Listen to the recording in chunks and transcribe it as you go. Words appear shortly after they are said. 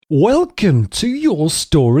Welcome to Your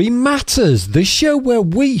Story Matters, the show where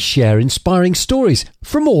we share inspiring stories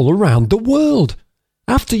from all around the world.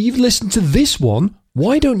 After you've listened to this one,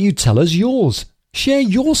 why don't you tell us yours? Share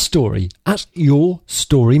your story at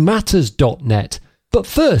yourstorymatters.net. But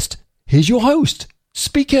first, here's your host,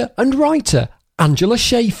 speaker and writer, Angela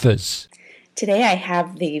Schaefers. Today I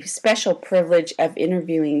have the special privilege of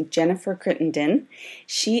interviewing Jennifer Crittenden.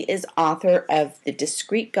 She is author of The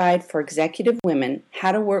Discreet Guide for Executive Women,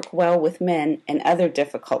 How to Work Well with Men and Other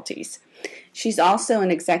Difficulties. She's also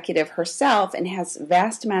an executive herself and has a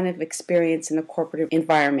vast amount of experience in the corporate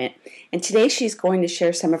environment. And today she's going to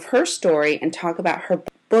share some of her story and talk about her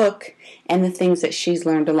book and the things that she's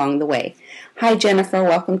learned along the way. Hi, Jennifer.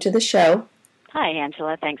 Welcome to the show. Hi,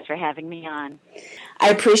 Angela. Thanks for having me on. I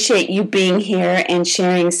appreciate you being here and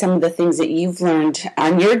sharing some of the things that you've learned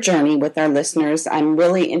on your journey with our listeners. I'm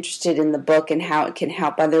really interested in the book and how it can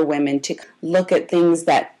help other women to look at things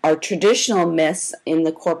that are traditional myths in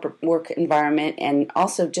the corporate work environment and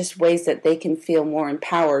also just ways that they can feel more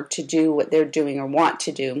empowered to do what they're doing or want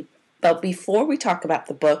to do. But before we talk about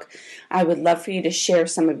the book, I would love for you to share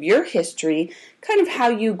some of your history, kind of how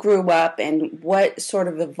you grew up and what sort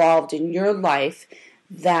of evolved in your life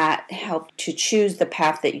that helped to choose the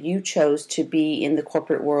path that you chose to be in the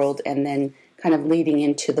corporate world and then kind of leading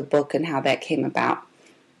into the book and how that came about.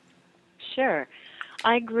 Sure.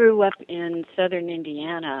 I grew up in southern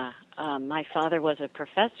Indiana. My father was a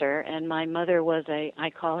professor and my mother was I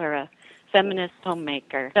call her a feminist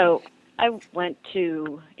homemaker. So I went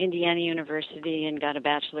to Indiana University and got a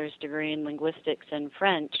bachelor's degree in linguistics and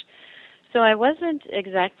French. So I wasn't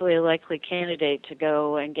exactly a likely candidate to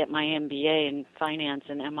go and get my MBA in finance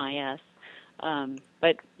and MIS,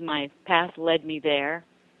 but my path led me there.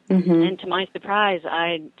 Mm-hmm. And to my surprise,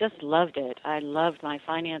 I just loved it. I loved my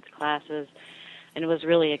finance classes and was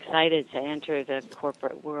really excited to enter the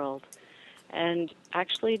corporate world. And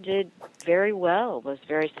actually did very well, was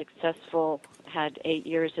very successful, had 8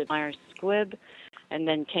 years at Myers Squibb, and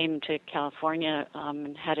then came to California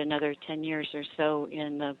and had another 10 years or so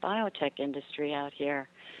in the biotech industry out here.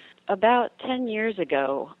 About 10 years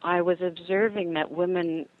ago, I was observing that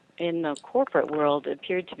women in the corporate world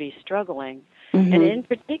appeared to be struggling, mm-hmm. and in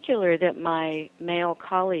particular that my male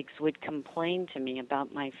colleagues would complain to me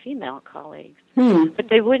about my female colleagues, but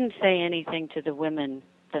they wouldn't say anything to the women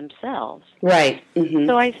themselves. Right. Mm-hmm.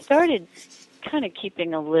 So I started kind of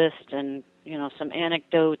keeping a list and, some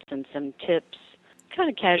anecdotes and some tips, kind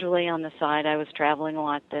of casually on the side. I was traveling a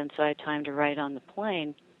lot then, so I had time to write on the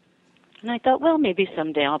plane. And I thought, well, maybe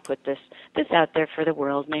someday I'll put this out there for the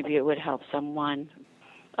world. Maybe it would help someone.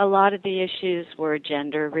 A lot of the issues were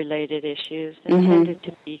gender-related issues and mm-hmm. tended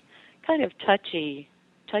to be kind of touchy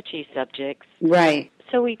subjects. Right.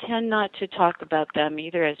 So we tend not to talk about them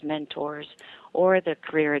either as mentors or the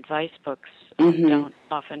career advice books mm-hmm.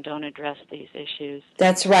 often don't address these issues.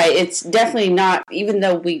 That's right. It's definitely not, even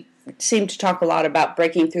though we seem to talk a lot about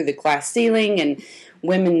breaking through the glass ceiling and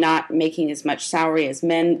women not making as much salary as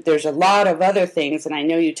men, there's a lot of other things, and I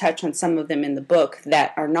know you touch on some of them in the book,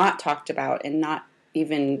 that are not talked about and not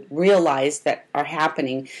even realized that are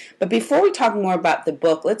happening. But before we talk more about the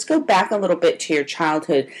book, let's go back a little bit to your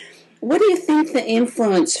childhood. What do you think the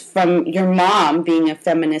influence from your mom being a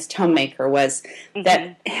feminist homemaker was mm-hmm.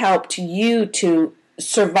 that helped you to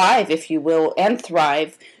survive, if you will, and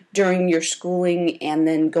thrive during your schooling and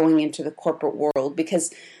then going into the corporate world?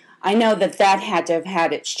 Because I know that had to have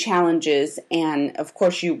had its challenges, and of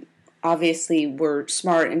course you obviously were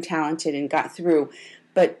smart and talented and got through,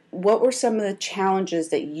 but what were some of the challenges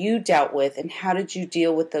that you dealt with, and how did you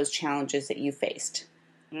deal with those challenges that you faced?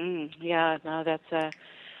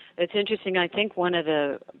 It's interesting. I think one of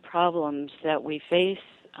the problems that we face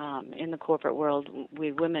in the corporate world,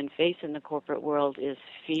 we women face in the corporate world, is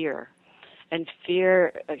fear. And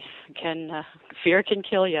fear can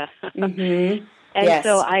kill you. Mm-hmm. And yes.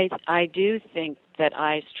 So I do think that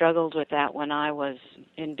I struggled with that when I was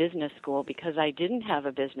in business school because I didn't have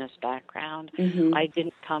a business background. Mm-hmm. I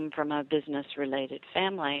didn't come from a business-related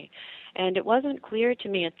family. And it wasn't clear to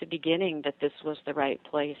me at the beginning that this was the right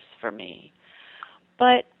place for me.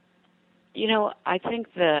 But, I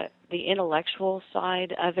think the intellectual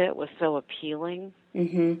side of it was so appealing.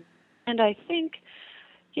 Mm-hmm. And I think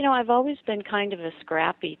I've always been kind of a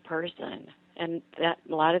scrappy person, and that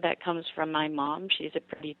a lot of that comes from my mom. She's a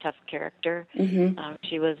pretty tough character. Mm-hmm.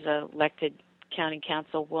 She was an elected county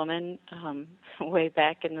councilwoman way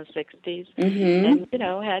back in the 60s, mm-hmm. and,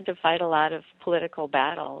 had to fight a lot of political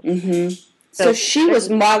battles. Mm-hmm. So she was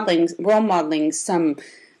role modeling some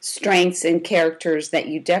strengths and characters that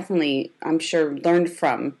you definitely, I'm sure, learned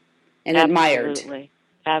from and admired.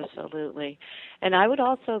 Absolutely. And I would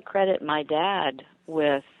also credit my dad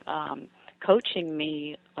with coaching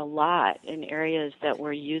me a lot in areas that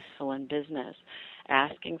were useful in business,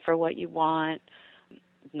 asking for what you want,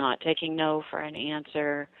 not taking no for an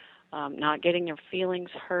answer, not getting your feelings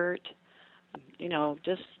hurt.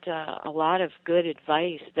 Just a lot of good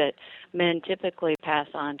advice that men typically pass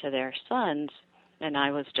on to their sons, and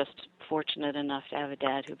I was just fortunate enough to have a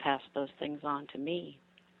dad who passed those things on to me.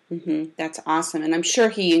 That's awesome. And I'm sure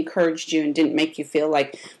he encouraged you and didn't make you feel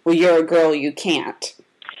like, well, you're a girl, you can't.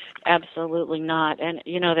 Absolutely not. And,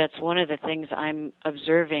 that's one of the things I'm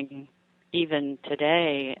observing even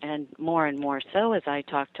today, and more so as I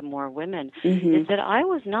talk to more women, is that I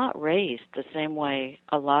was not raised the same way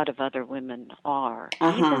a lot of other women are,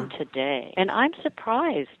 even today. And I'm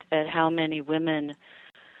surprised at how many women,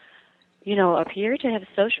 appear to have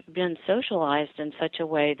been socialized in such a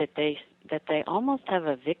way that they almost have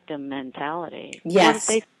a victim mentality. Yes.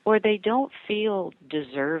 Or they don't feel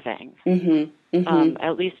deserving.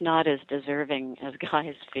 At least not as deserving as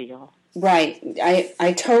guys feel. Right.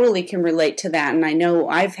 I totally can relate to that, and I know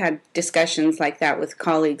I've had discussions like that with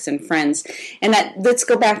colleagues and friends. And let's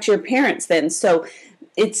go back to your parents then. So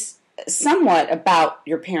it's somewhat about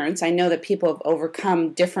your parents. I know that people have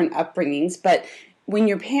overcome different upbringings, but when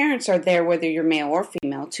your parents are there, whether you're male or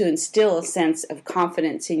female, to instill a sense of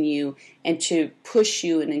confidence in you and to push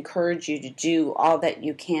you and encourage you to do all that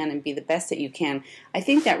you can and be the best that you can, I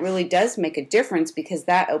think that really does make a difference, because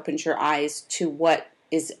that opens your eyes to what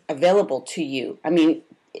is available to you. I mean,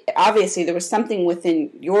 obviously there was something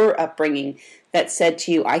within your upbringing that said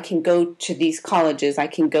to you, I can go to these colleges, I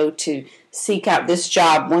can go to seek out this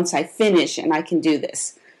job once I finish, and I can do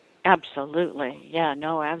this. Absolutely. Yeah,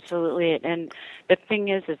 no, absolutely. And the thing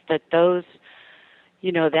is that those,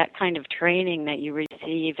 that kind of training that you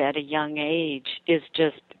receive at a young age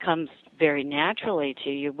comes very naturally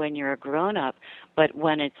to you when you're a grown-up, but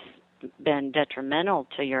when it's been detrimental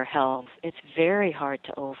to your health, it's very hard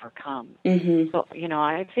to overcome. So,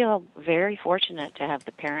 I feel very fortunate to have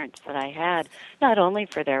the parents that I had, not only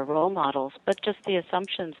for their role models, but just the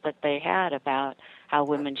assumptions that they had about how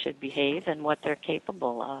women should behave and what they're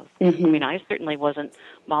capable of. I mean, I certainly wasn't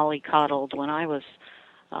mollycoddled when I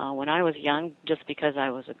was young just because I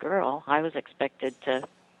was a girl. I was expected to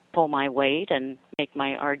pull my weight and make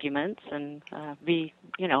my arguments and be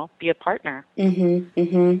a partner.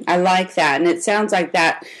 I like that. And it sounds like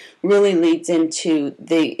that really leads into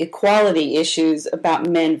the equality issues about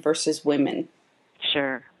men versus women.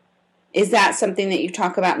 Sure. Is that something that you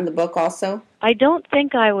talk about in the book also? I don't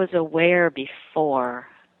think I was aware before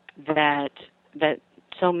that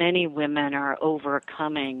so many women are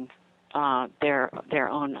overcoming their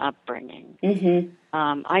own upbringing.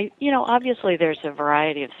 Obviously there's a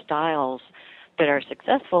variety of styles that are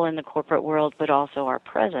successful in the corporate world, but also are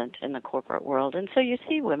present in the corporate world. And so you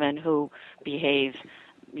see women who behave,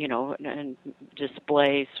 and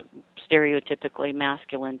display stereotypically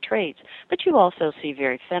masculine traits, but you also see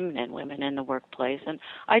very feminine women in the workplace. And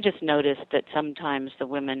I just noticed that sometimes the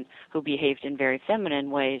women who behaved in very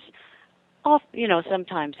feminine ways,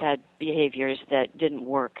 sometimes had behaviors that didn't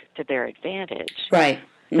work to their advantage. Right.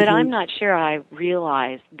 But I'm not sure I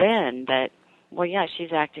realized then that, well, yeah,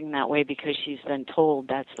 she's acting that way because she's been told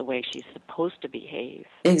that's the way she's supposed to behave.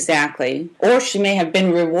 Exactly. Or she may have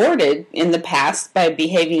been rewarded in the past by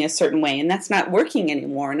behaving a certain way, and that's not working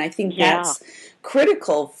anymore. And I think that's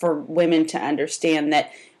critical for women to understand,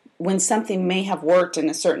 that when something may have worked in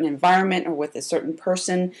a certain environment or with a certain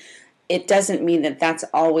person, it doesn't mean that that's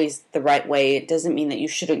always the right way. It doesn't mean that you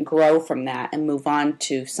shouldn't grow from that and move on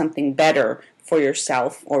to something better for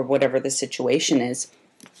yourself or whatever the situation is.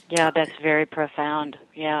 Yeah, that's very profound.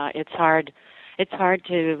 Yeah, it's hard. It's hard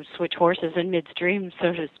to switch horses in midstream,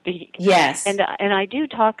 so to speak. Yes. And I do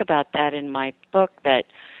talk about that in my book, that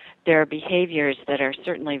there are behaviors that are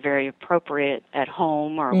certainly very appropriate at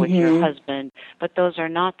home or with your husband, but those are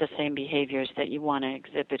not the same behaviors that you want to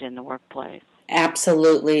exhibit in the workplace.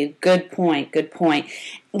 Absolutely. Good point. Good point.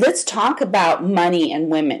 Let's talk about money and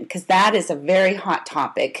women, because that is a very hot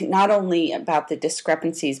topic, not only about the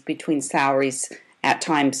discrepancies between salaries at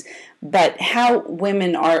times, but how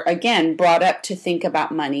women are, again, brought up to think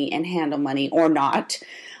about money and handle money or not.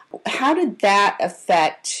 How did that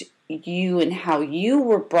affect you and how you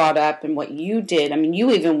were brought up and what you did? I mean,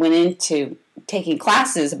 you even went into taking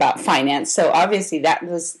classes about finance, so obviously that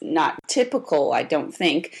was not typical, I don't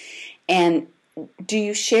think. And do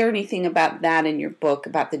you share anything about that in your book,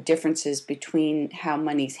 about the differences between how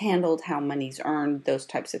money's handled, how money's earned, those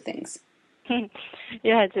types of things?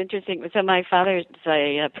 Yeah, it's interesting. So my father's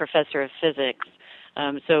a professor of physics,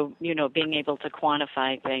 So, being able to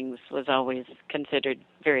quantify things was always considered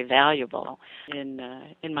very valuable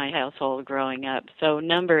in my household growing up. So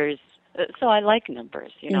numbers, so I like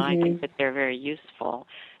numbers. I think that they're very useful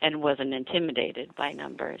and wasn't intimidated by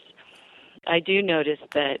numbers. I do notice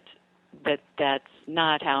that's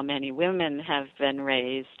not how many women have been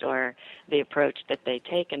raised or the approach that they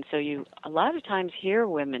take. And so you a lot of times hear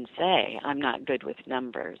women say, I'm not good with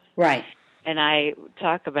numbers. Right. And I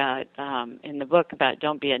talk about in the book about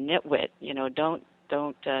don't be a nitwit.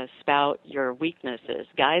 Don't spout your weaknesses.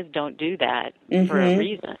 Guys don't do that for a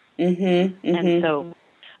reason. And so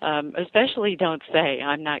especially don't say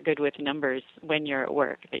I'm not good with numbers when you're at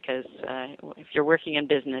work, because if you're working in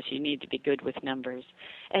business, you need to be good with numbers.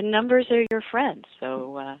 And numbers are your friends,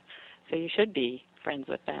 so you should be friends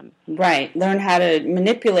with them. Right. Learn how to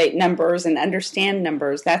manipulate numbers and understand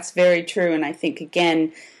numbers. That's very true. And I think,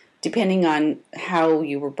 again, depending on how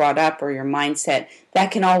you were brought up or your mindset,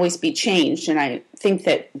 that can always be changed. And I think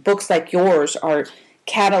that books like yours are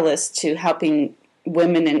catalysts to helping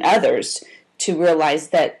women and others to realize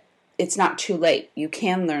that it's not too late. You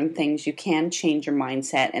can learn things, you can change your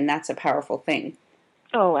mindset, and that's a powerful thing.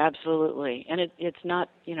 Oh, absolutely. And it's not,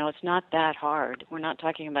 it's not that hard. We're not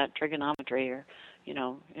talking about trigonometry or,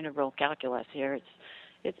 integral calculus here.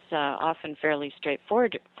 It's often fairly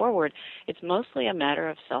straightforward. It's mostly a matter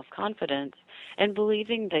of self-confidence and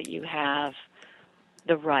believing that you have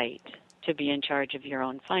the right to be in charge of your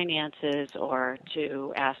own finances or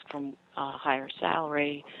to ask for a higher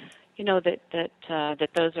salary. That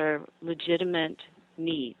those are legitimate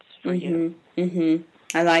needs for you.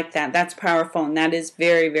 I like that. That's powerful, and that is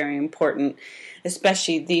very, very important,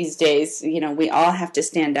 especially these days. We all have to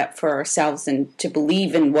stand up for ourselves and to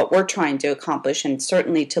believe in what we're trying to accomplish, and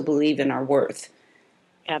certainly to believe in our worth.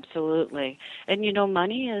 Absolutely. And,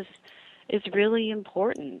 money is really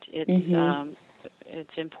important.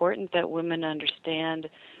 It's important that women understand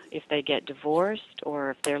if they get divorced or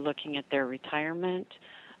if they're looking at their retirement,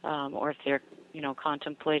 or if they're,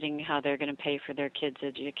 contemplating how they're going to pay for their kids'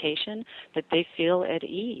 education, that they feel at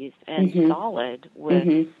ease and solid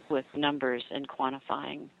with numbers and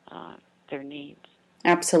quantifying their needs.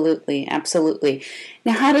 Absolutely, absolutely.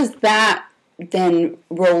 Now, how does that then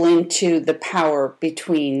roll into the power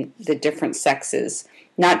between the different sexes?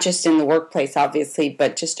 Not just in the workplace, obviously,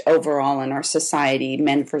 but just overall in our society,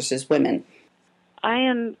 men versus women. I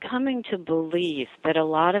am coming to believe that a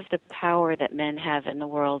lot of the power that men have in the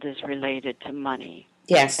world is related to money.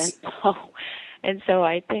 Yes. And so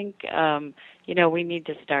I think, we need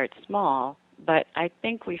to start small, but I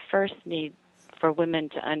think we first need for women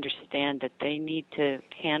to understand that they need to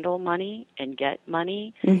handle money and get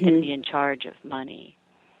money and be in charge of money.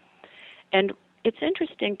 And it's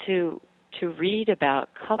interesting to read about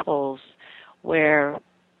couples where,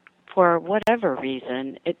 for whatever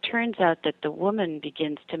reason, it turns out that the woman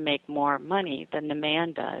begins to make more money than the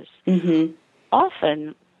man does.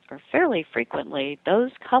 Often, or fairly frequently,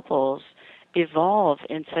 those couples evolve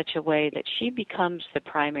in such a way that she becomes the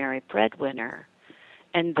primary breadwinner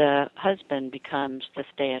and the husband becomes the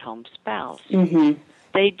stay-at-home spouse.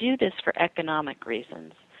 They do this for economic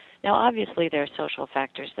reasons. Now, obviously, there are social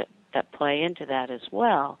factors that play into that as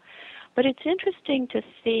well, but it's interesting to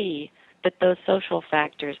see that those social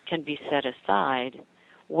factors can be set aside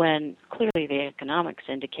when clearly the economics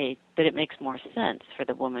indicate that it makes more sense for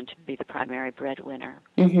the woman to be the primary breadwinner.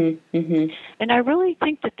 And I really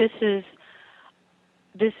think that this is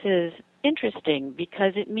interesting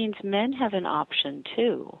because it means men have an option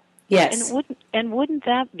too. Yes. And wouldn't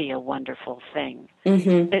that be a wonderful thing?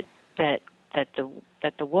 That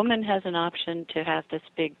the woman has an option to have this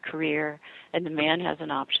big career and the man has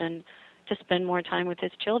an option to spend more time with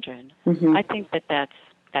his children. I think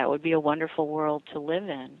that would be a wonderful world to live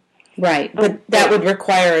in. Right, but that would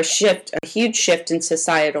require a huge shift in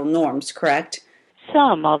societal norms, correct?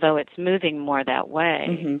 Some, although it's moving more that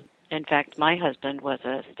way. In fact, my husband was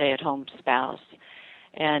a stay-at-home spouse,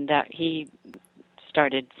 and he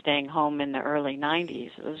started staying home in the early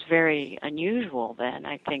 90s. It was very unusual then.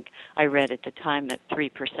 I think I read at the time that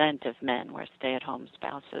 3% of men were stay-at-home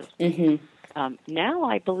spouses. Now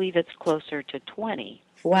I believe it's closer to 20.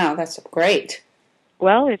 Wow, that's great.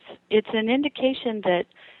 Well, it's an indication that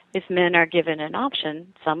if men are given an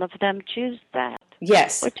option, some of them choose that.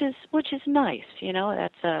 Yes. Which is nice.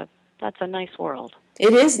 That's a nice world.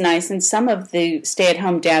 It is nice, and some of the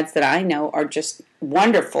stay-at-home dads that I know are just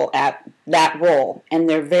wonderful at that role, and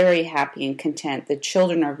they're very happy and content. The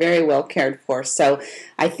children are very well cared for, so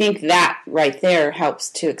I think that right there helps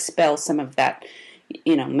to expel some of that,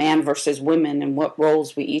 man versus women and what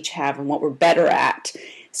roles we each have and what we're better at.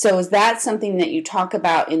 So is that something that you talk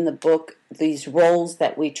about in the book, these roles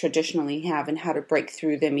that we traditionally have and how to break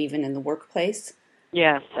through them even in the workplace?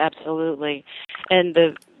 Yes, absolutely. And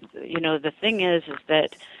the thing is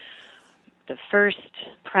that the first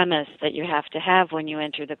premise that you have to have when you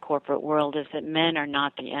enter the corporate world is that men are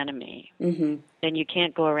not the enemy. Mm-hmm. And you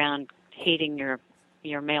can't go around hating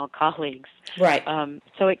your male colleagues. Right.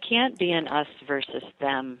 So it can't be an us versus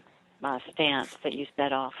them stance that you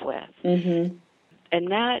set off with. Mm-hmm.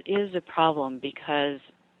 And that is a problem because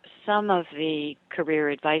some of the career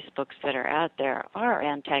advice books that are out there are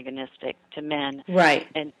antagonistic to men. Right.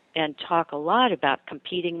 And talk a lot about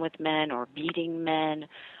competing with men or beating men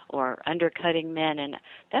or undercutting men, and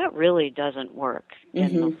that really doesn't work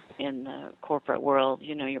in the corporate world.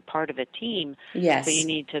 You know, you're part of a team, Yes. so you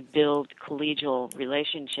need to build collegial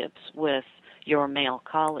relationships with your male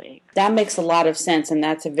colleague. That makes a lot of sense, and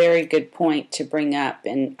that's a very good point to bring up.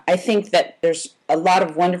 And I think that there's a lot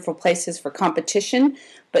of wonderful places for competition,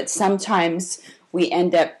 but sometimes we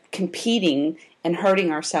end up competing and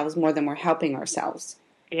hurting ourselves more than we're helping ourselves.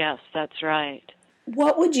 Yes, that's right.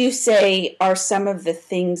 What would you say are some of the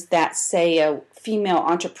things that, say, a female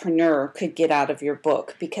entrepreneur could get out of your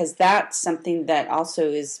book? Because that's something that also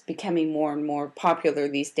is becoming more and more popular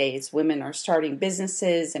these days. Women are starting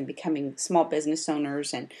businesses and becoming small business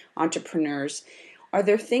owners and entrepreneurs. Are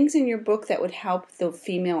there things in your book that would help the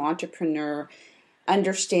female entrepreneur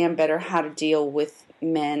understand better how to deal with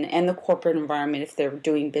men and the corporate environment if they're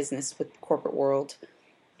doing business with the corporate world?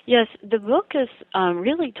 Yes, the book is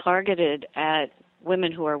really targeted at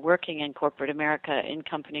women who are working in corporate America in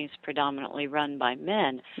companies predominantly run by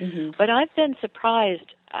men. Mm-hmm. But I've been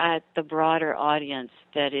surprised at the broader audience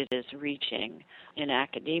that it is reaching in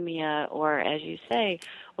academia or, as you say,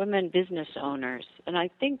 women business owners. And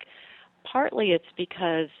I think partly it's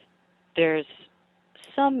because there's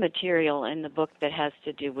some material in the book that has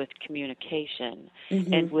to do with communication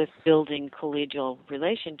and with building collegial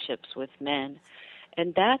relationships with men.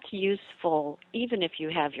 And that's useful even if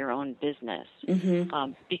you have your own business,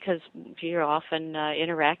 because you're often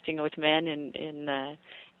interacting with men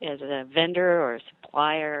as a vendor or a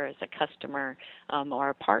supplier, as a customer or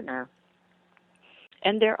a partner.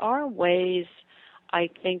 And there are ways, I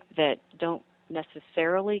think, that don't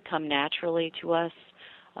necessarily come naturally to us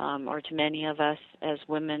or to many of us as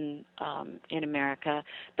women in America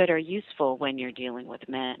that are useful when you're dealing with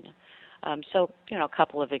men. So, a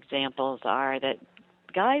couple of examples are that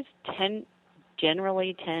guys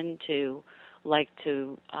generally tend to like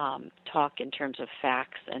to talk in terms of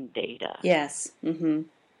facts and data. Yes. Mm-hmm.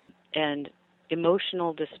 And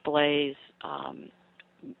emotional displays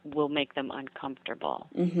will make them uncomfortable.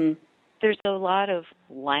 Mm-hmm. There's a lot of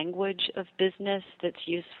language of business that's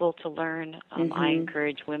useful to learn. I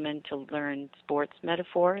encourage women to learn sports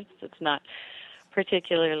metaphors. It's not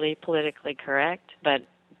particularly politically correct, but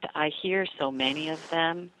I hear so many of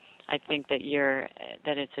them. I think that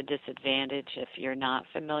it's a disadvantage if you're not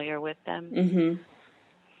familiar with them. Mm-hmm.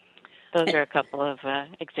 Those are a couple of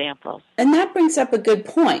examples. And that brings up a good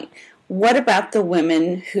point. What about the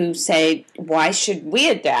women who say, why should we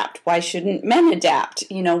adapt? Why shouldn't men adapt?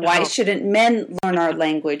 Why shouldn't men learn our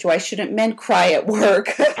language? Why shouldn't men cry at work?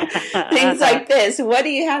 Things like this. What do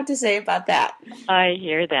you have to say about that? I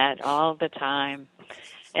hear that all the time.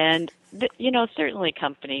 And, certainly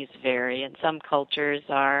companies vary, and some cultures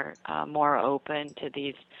are more open to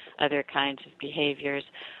these other kinds of behaviors.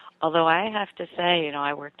 Although I have to say,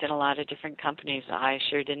 I worked in a lot of different companies. I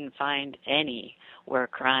sure didn't find any where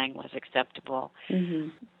crying was acceptable. Mm-hmm.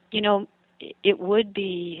 It would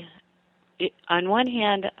be, on one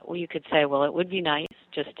hand, you could say, well, it would be nice,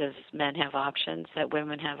 just as men have options, that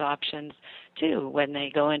women have options too when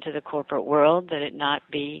they go into the corporate world, that it not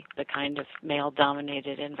be the kind of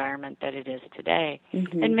male-dominated environment that it is today.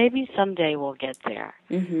 Mm-hmm. And maybe someday we'll get there.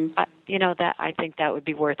 Mm-hmm. I think that would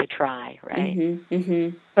be worth a try, right? Mm-hmm.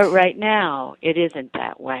 Mm-hmm. But right now, it isn't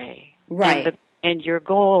that way. Right. And your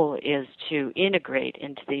goal is to integrate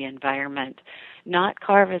into the environment, not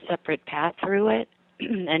carve a separate path through it,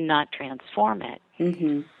 and not transform it.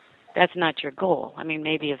 Mm-hmm. That's not your goal. I mean,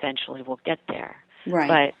 maybe eventually we'll get there. Right.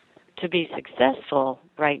 But to be successful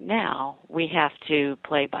right now, we have to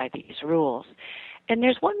play by these rules. And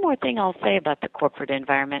there's one more thing I'll say about the corporate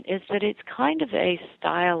environment is that it's kind of a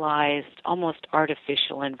stylized, almost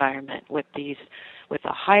artificial environment with a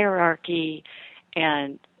hierarchy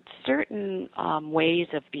and certain ways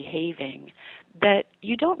of behaving that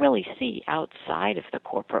you don't really see outside of the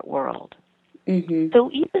corporate world. Mm-hmm.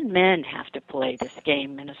 So even men have to play this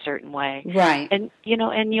game in a certain way. Right. And,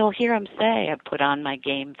 and you'll hear them say, I put on my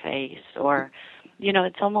game face, or,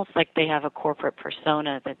 it's almost like they have a corporate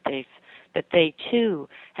persona that they've that they too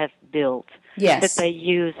have built, Yes. that they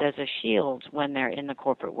use as a shield when they're in the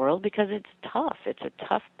corporate world, because it's tough. It's a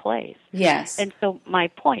tough place. Yes. And so my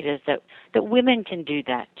point is that women can do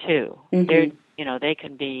that too. They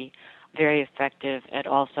can be very effective at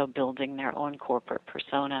also building their own corporate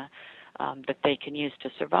persona that they can use to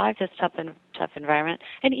survive this tough environment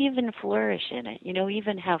and even flourish in it.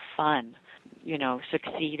 Even have fun.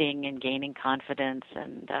 Succeeding and gaining confidence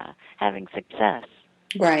and having success.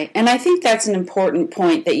 Right. And I think that's an important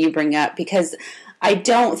point that you bring up, because I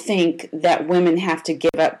don't think that women have to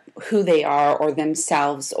give up who they are or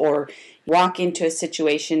themselves or walk into a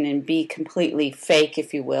situation and be completely fake,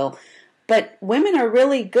 if you will. But women are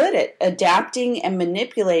really good at adapting and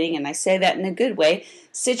manipulating, and I say that in a good way,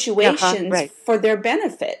 situations for their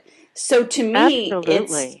benefit. So to me,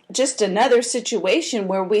 it's just another situation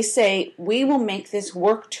where we say, we will make this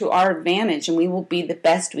work to our advantage and we will be the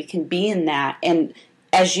best we can be in that. And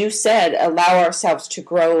as you said, allow ourselves to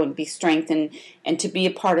grow and be strengthened and to be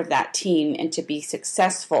a part of that team and to be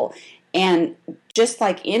successful. And just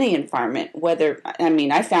like any environment,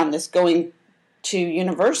 I found this going to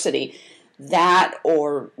university, that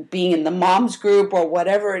or being in the moms group or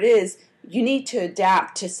whatever it is, you need to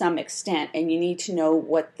adapt to some extent, and you need to know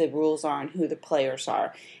what the rules are and who the players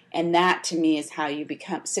are. And that, to me, is how you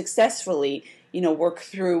become successfully, work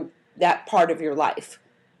through that part of your life.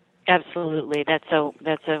 Absolutely. That's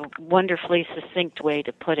a wonderfully succinct way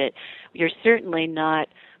to put it. You're certainly not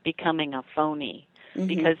becoming a phony,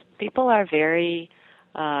 because people are very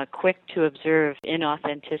quick to observe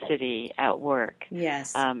inauthenticity at work.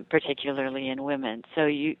 Yes. Particularly in women. So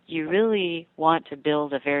you really want to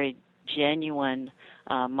build a very genuine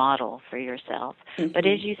model for yourself. But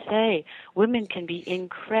as you say, women can be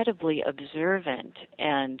incredibly observant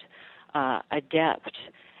and adept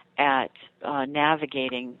at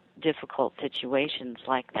navigating difficult situations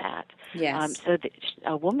like that. Yes. So that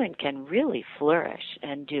a woman can really flourish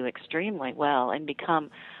and do extremely well and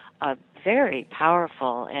become a very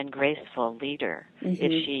powerful and graceful leader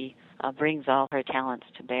if she brings all her talents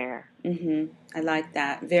to bear. I like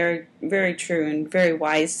that. Very, very true and very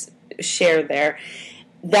wise share there.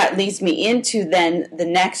 That leads me into then the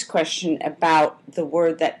next question about the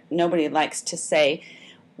word that nobody likes to say.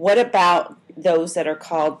 What about those that are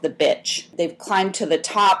called the bitch? They've climbed to the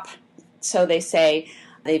top, so they say.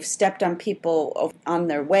 They've stepped on people on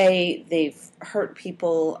their way. They've hurt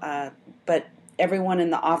people, but everyone in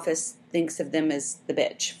the office thinks of them as the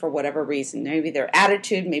bitch for whatever reason. Maybe their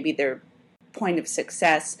attitude, maybe their point of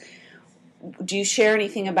success. Do you share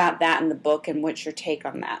anything about that in the book, and what's your take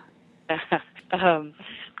on that?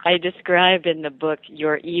 I describe in the book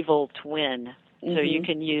your evil twin. So you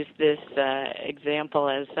can use this example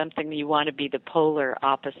as something you want to be the polar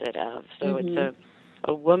opposite of. So it's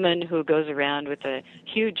a woman who goes around with a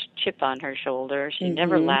huge chip on her shoulder. She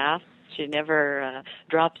never laughs. She never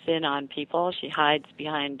drops in on people. She hides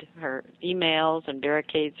behind her emails and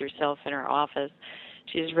barricades herself in her office.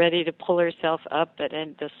 She's ready to pull herself up at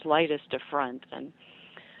the slightest affront. And,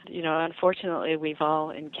 unfortunately, we've all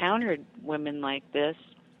encountered women like this,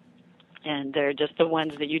 and they're just the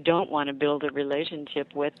ones that you don't want to build a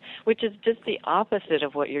relationship with, which is just the opposite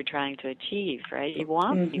of what you're trying to achieve, right? You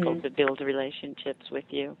want people to build relationships with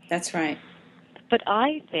you. That's right. But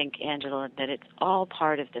I think, Angela, that it's all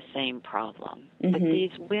part of the same problem. That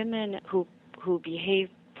these women who behave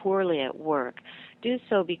poorly at work do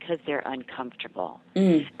so because they're uncomfortable.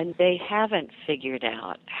 And they haven't figured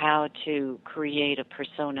out how to create a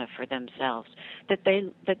persona for themselves that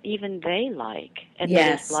even they like and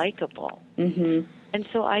that is likable. And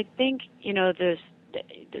so I think,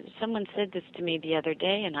 someone said this to me the other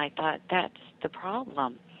day, and I thought, that's the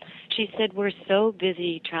problem. She said, we're so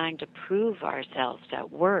busy trying to prove ourselves at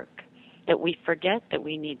work that we forget that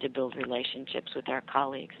we need to build relationships with our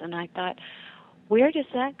colleagues. And I thought, where does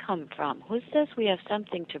that come from? Who says we have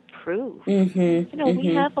something to prove?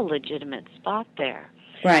 We have a legitimate spot there.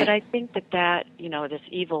 Right. But I think that this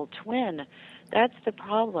evil twin, that's the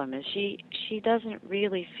problem, is she doesn't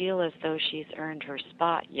really feel as though she's earned her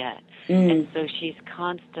spot yet. And so she's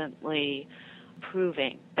constantly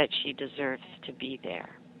proving that she deserves to be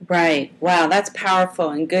there. Right. Wow, that's powerful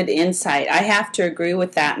and good insight. I have to agree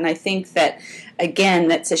with that. And I think that, again,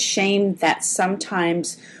 that's a shame that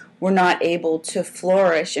sometimes we're not able to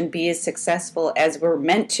flourish and be as successful as we're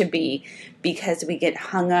meant to be because we get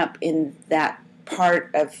hung up in that part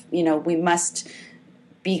of, we must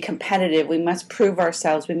be competitive, we must prove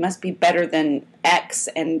ourselves, we must be better than X,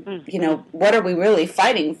 and, what are we really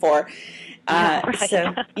fighting for?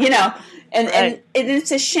 So, and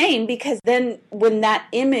it's a shame because then when that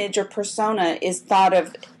image or persona is thought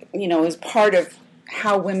of, as part of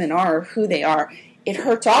how women are or who they are, it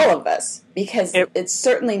hurts all of us because it's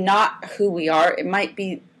certainly not who we are. It might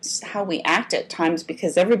be how we act at times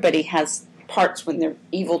because everybody has parts when their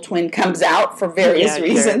evil twin comes out for various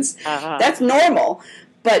reasons. Sure. Uh-huh. That's normal.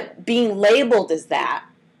 But being labeled as that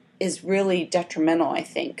is really detrimental, I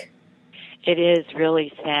think. It is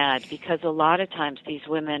really sad because a lot of times these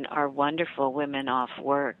women are wonderful women off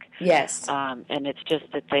work. Yes. And it's just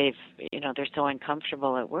that they're so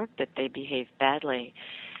uncomfortable at work that they behave badly.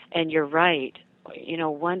 And you're right.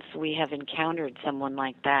 Once we have encountered someone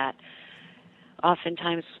like that,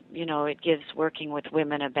 oftentimes, it gives working with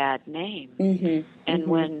women a bad name. Mm-hmm. And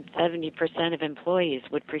when 70% of employees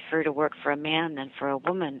would prefer to work for a man than for a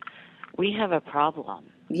woman, we have a problem.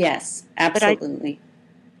 Yes, absolutely.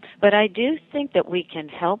 But I do think that we can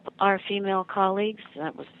help our female colleagues.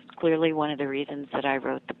 That was clearly one of the reasons that I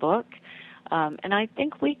wrote the book. And I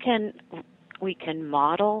think we can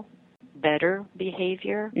model better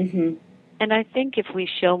behavior. Mm-hmm. And I think if we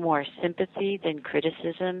show more sympathy than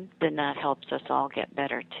criticism, then that helps us all get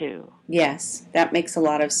better too. Yes, that makes a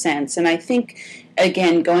lot of sense. And I think,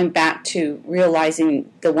 again, going back to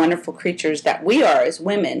realizing the wonderful creatures that we are as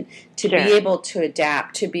women, to Sure. be able to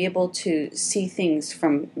adapt, to be able to see things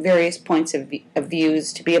from various points of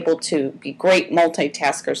views, to be able to be great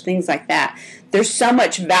multitaskers, things like that. There's so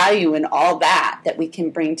much value in all that we can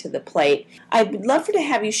bring to the plate. I'd love to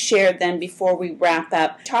have you share then, before we wrap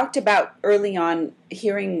up, talked about early on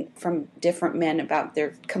hearing from different men about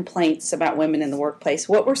their complaints about women in the workplace.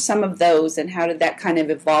 What were some of those, and how did that kind of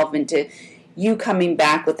evolve into you coming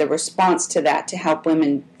back with a response to that to help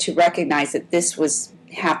women to recognize that this was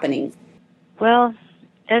happening? Well,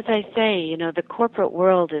 as I say, the corporate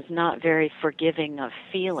world is not very forgiving of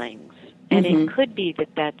feelings. And Mm-hmm. it could be that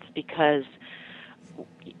that's because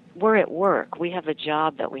we're at work. We have a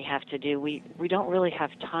job that we have to do. We don't really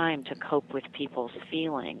have time to cope with people's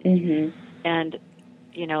feelings. Mm-hmm. And,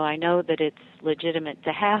 I know that it's legitimate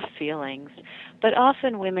to have feelings, but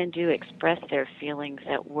often women do express their feelings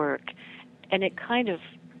at work. And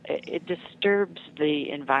it disturbs the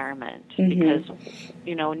environment Mm-hmm.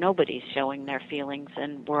 because, nobody's showing their feelings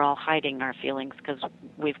and we're all hiding our feelings because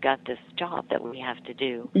we've got this job that we have to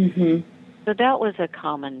do. Mm-hmm. So that was a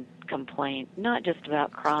common complaint, not just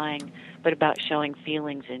about crying, but about showing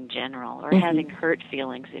feelings in general or Mm-hmm. having hurt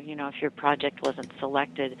feelings. If your project wasn't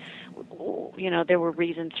selected, there were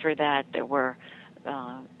reasons for that. There were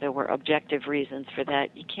objective reasons for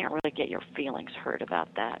that. You can't really get your feelings hurt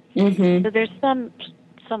about that. Mm-hmm. So there's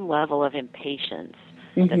some level of impatience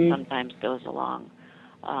that Mm-hmm. sometimes goes along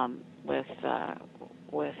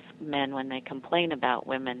with men when they complain about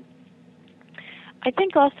women. I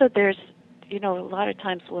think also there's, a lot of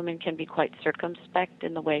times women can be quite circumspect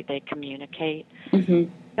in the way they communicate.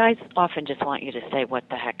 Mm-hmm. Guys often just want you to say what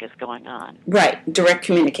the heck is going on. Right, direct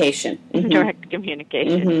communication. Mm-hmm. Direct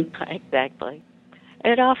communication, Mm-hmm. exactly.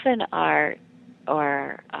 It often are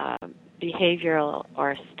behavioral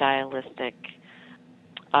or stylistic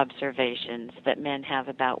observations that men have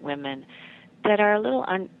about women that are a little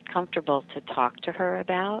uncomfortable to talk to her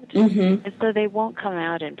about. Mm-hmm. And so they won't come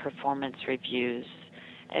out in performance reviews,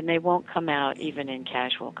 and they won't come out even in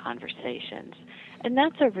casual conversations. And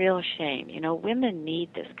that's a real shame. Women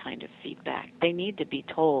need this kind of feedback. They need to be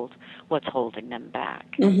told what's holding them back.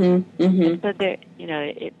 Mm-hmm. Mm-hmm.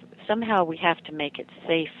 So somehow we have to make it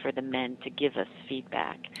safe for the men to give us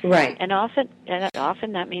feedback. Right. And often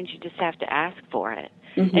that means you just have to ask for it.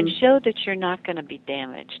 Mm-hmm. And show that you're not going to be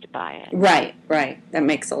damaged by it. Right. That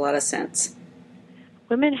makes a lot of sense.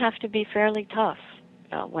 Women have to be fairly tough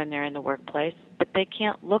when they're in the workplace, but they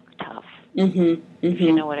can't look tough, Mm-hmm. Mm-hmm. if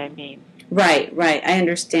you know what I mean. Right. I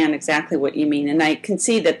understand exactly what you mean, and I can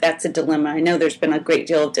see that that's a dilemma. I know there's been a great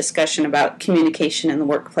deal of discussion about communication in the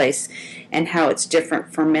workplace and how it's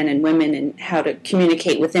different for men and women and how to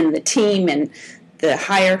communicate within the team and the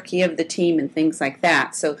hierarchy of the team and things like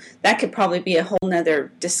that. So that could probably be a whole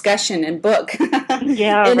nother discussion and book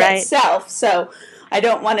Yeah, in right. itself. So I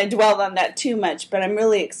don't want to dwell on that too much, but I'm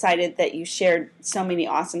really excited that you shared so many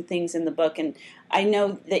awesome things in the book. And I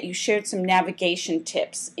know that you shared some navigation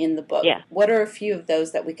tips in the book. Yeah. What are a few of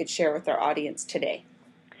those that we could share with our audience today?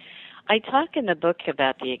 I talk in the book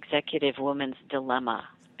about the executive woman's dilemma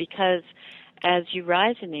because as you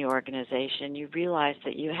rise in the organization, you realize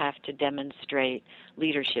that you have to demonstrate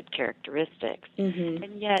leadership characteristics. Mm-hmm.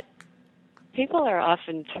 And yet, people are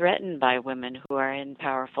often threatened by women who are in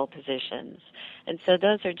powerful positions. And so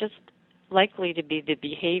those are just likely to be the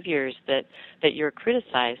behaviors that you're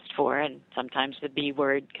criticized for, and sometimes the B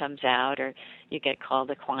word comes out, or you get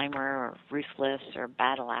called a climber or ruthless or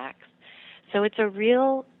battle axe. So it's a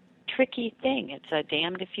real tricky thing. It's a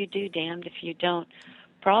damned if you do, damned if you don't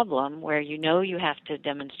problem where you know you have to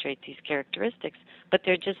demonstrate these characteristics, but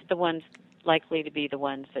they're just the ones likely to be the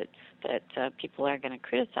ones that people are going to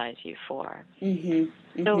criticize you for.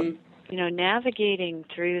 Mm-hmm. So, Mm-hmm. Navigating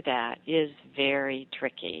through that is very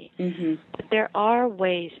tricky. Mm-hmm. But there are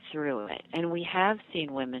ways through it, and we have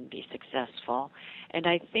seen women be successful. And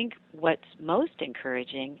I think what's most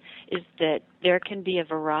encouraging is that there can be a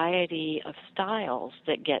variety of styles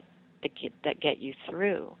that get you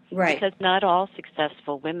through. Right. Because not all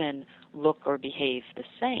successful women look or behave the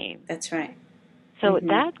same. That's right. So Mm-hmm.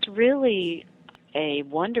 that's really a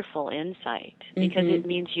wonderful insight because it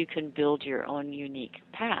means you can build your own unique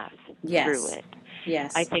path through it.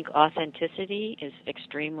 Yes. I think authenticity is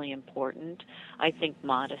extremely important. I think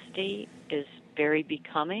modesty is very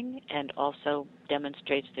becoming and also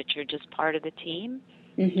demonstrates that you're just part of the team.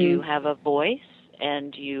 Mm-hmm. You have a voice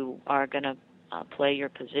and you are going to play your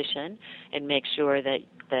position and make sure that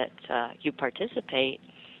you participate,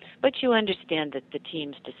 but you understand that the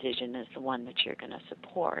team's decision is the one that you're going to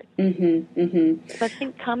support. Mm-hmm. Mm-hmm. So I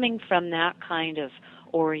think coming from that kind of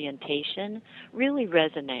orientation really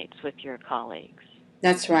resonates with your colleagues.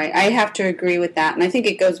 That's right. I have to agree with that. And I think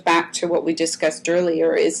it goes back to what we discussed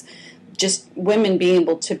earlier is just women being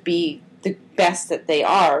able to be the best that they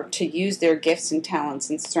are, to use their gifts and talents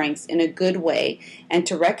and strengths in a good way, and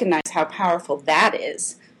to recognize how powerful that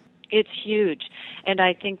is. It's huge. And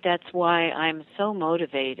I think that's why I'm so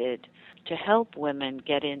motivated to help women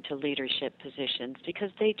get into leadership positions,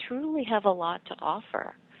 because they truly have a lot to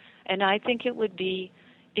offer. And I think it would be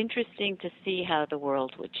interesting to see how the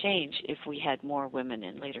world would change if we had more women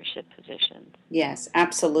in leadership positions. Yes,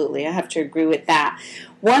 absolutely. I have to agree with that.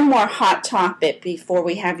 One more hot topic before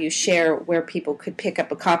we have you share where people could pick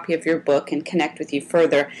up a copy of your book and connect with you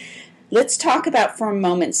further. Let's talk about for a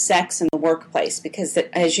moment sex in the workplace, because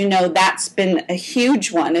as you know, that's been a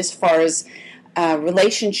huge one as far as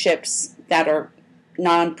relationships that are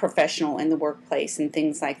non-professional in the workplace and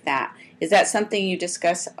things like that. Is that something you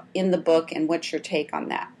discuss in the book, and what's your take on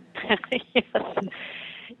that?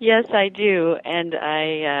 Yes, I do, and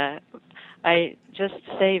I just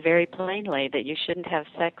say very plainly that you shouldn't have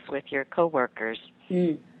sex with your coworkers.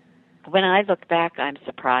 Mm. When I look back, I'm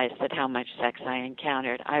surprised at how much sex I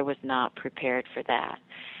encountered. I was not prepared for that,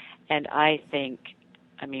 and I think,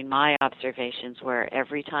 my observations were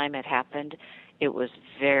every time it happened, it was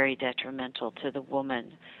very detrimental to the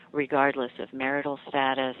woman, regardless of marital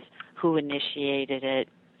status, who initiated it,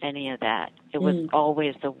 any of that. It was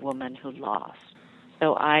always the woman who lost.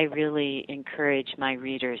 So I really encourage my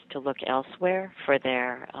readers to look elsewhere for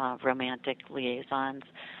their romantic liaisons.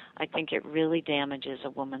 I think it really damages a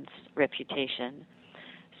woman's reputation.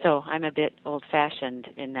 So I'm a bit old-fashioned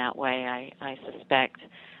in that way, I suspect.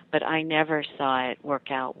 But I never saw it work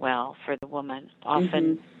out well for the woman.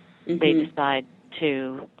 Often they decide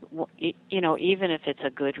to, even if it's a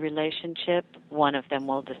good relationship, one of them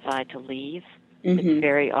will decide to leave. It's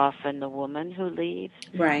very often the woman who leaves.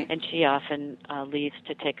 Right. And she often leaves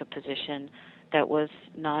to take a position that was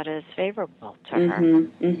not as favorable to her.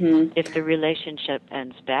 Mm-hmm. If the relationship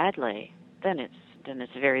ends badly, then it's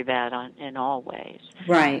very bad in all ways.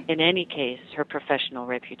 Right. In any case, her professional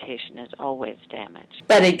reputation is always damaged.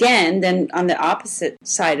 But again, then on the opposite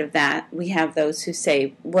side of that, we have those who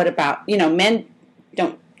say, what about, men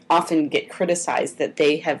don't often get criticized that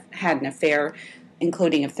they have had an affair,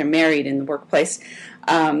 including if they're married in the workplace.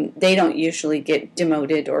 They don't usually get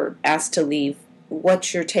demoted or asked to leave.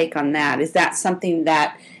 What's your take on that? Is that something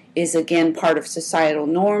that is, again, part of societal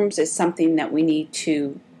norms? Is something that we need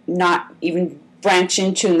to not even branch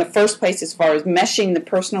into in the first place as far as meshing the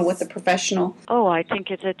personal with the professional? Oh, I think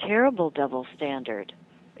it's a terrible double standard.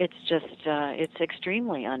 It's just, it's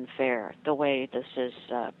extremely unfair the way this is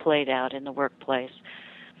played out in the workplace.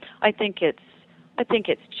 I think it's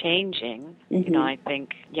changing. I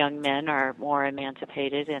think young men are more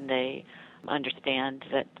emancipated and they understand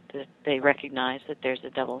that they recognize that there's a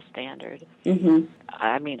double standard.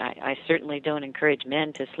 I certainly don't encourage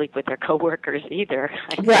men to sleep with their coworkers either.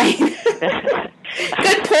 Right.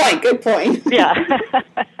 Good point. Yeah.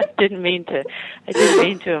 I didn't mean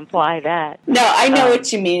to imply that. No, I know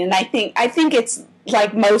what you mean, and I think it's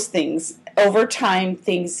like most things. Over time,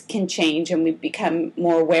 things can change, and we become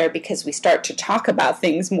more aware because we start to talk about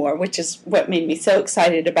things more, which is what made me so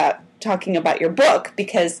excited about talking about your book,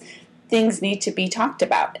 because things need to be talked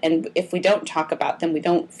about. And if we don't talk about them, we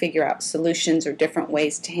don't figure out solutions or different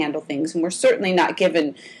ways to handle things. And we're certainly not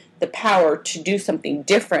given the power to do something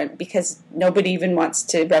different because nobody even wants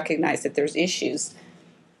to recognize that there's issues.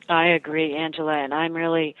 I agree, Angela, and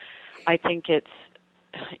I think it's,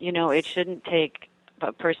 it shouldn't take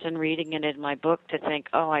a person reading it in my book to think,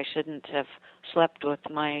 oh, I shouldn't have slept with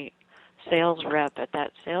my sales rep at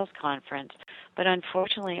that sales conference. But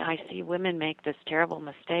unfortunately, I see women make this terrible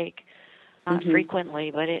mistake, not frequently,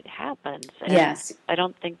 but it happens. And yes. I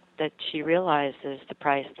don't think that she realizes the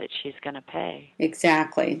price that she's going to pay.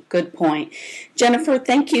 Exactly. Good point. Jennifer,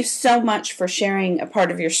 thank you so much for sharing a part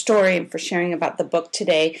of your story and for sharing about the book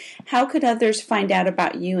today. How could others find out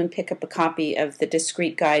about you and pick up a copy of The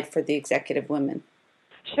Discreet Guide for the Executive Women?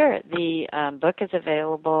 Sure. The book is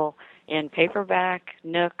available in paperback,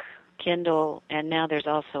 Nook, Kindle, and now there's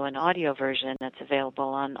also an audio version that's available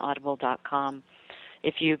on audible.com.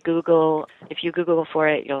 If you Google for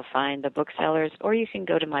it, you'll find the booksellers, or you can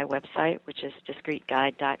go to my website, which is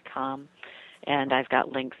discreetguide.com, and I've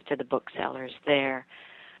got links to the booksellers there.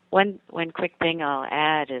 One quick thing I'll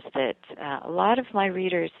add is that a lot of my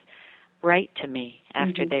readers write to me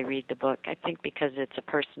after they read the book. I think because it's a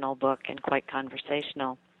personal book and quite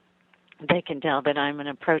conversational, they can tell that I'm an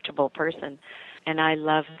approachable person, and I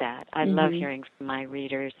love that. I love hearing from my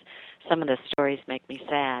readers. Some of the stories make me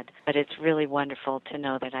sad, but it's really wonderful to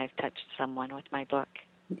know that I've touched someone with my book.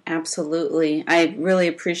 Absolutely. I really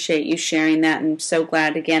appreciate you sharing that, and I'm so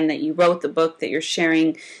glad, again, that you wrote the book, that you're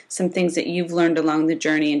sharing some things that you've learned along the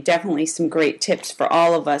journey, and definitely some great tips for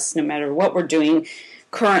all of us, no matter what we're doing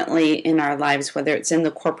currently in our lives, whether it's in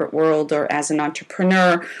the corporate world or as an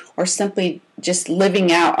entrepreneur or simply just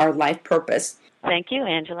living out our life purpose. Thank you,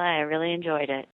 Angela. I really enjoyed it.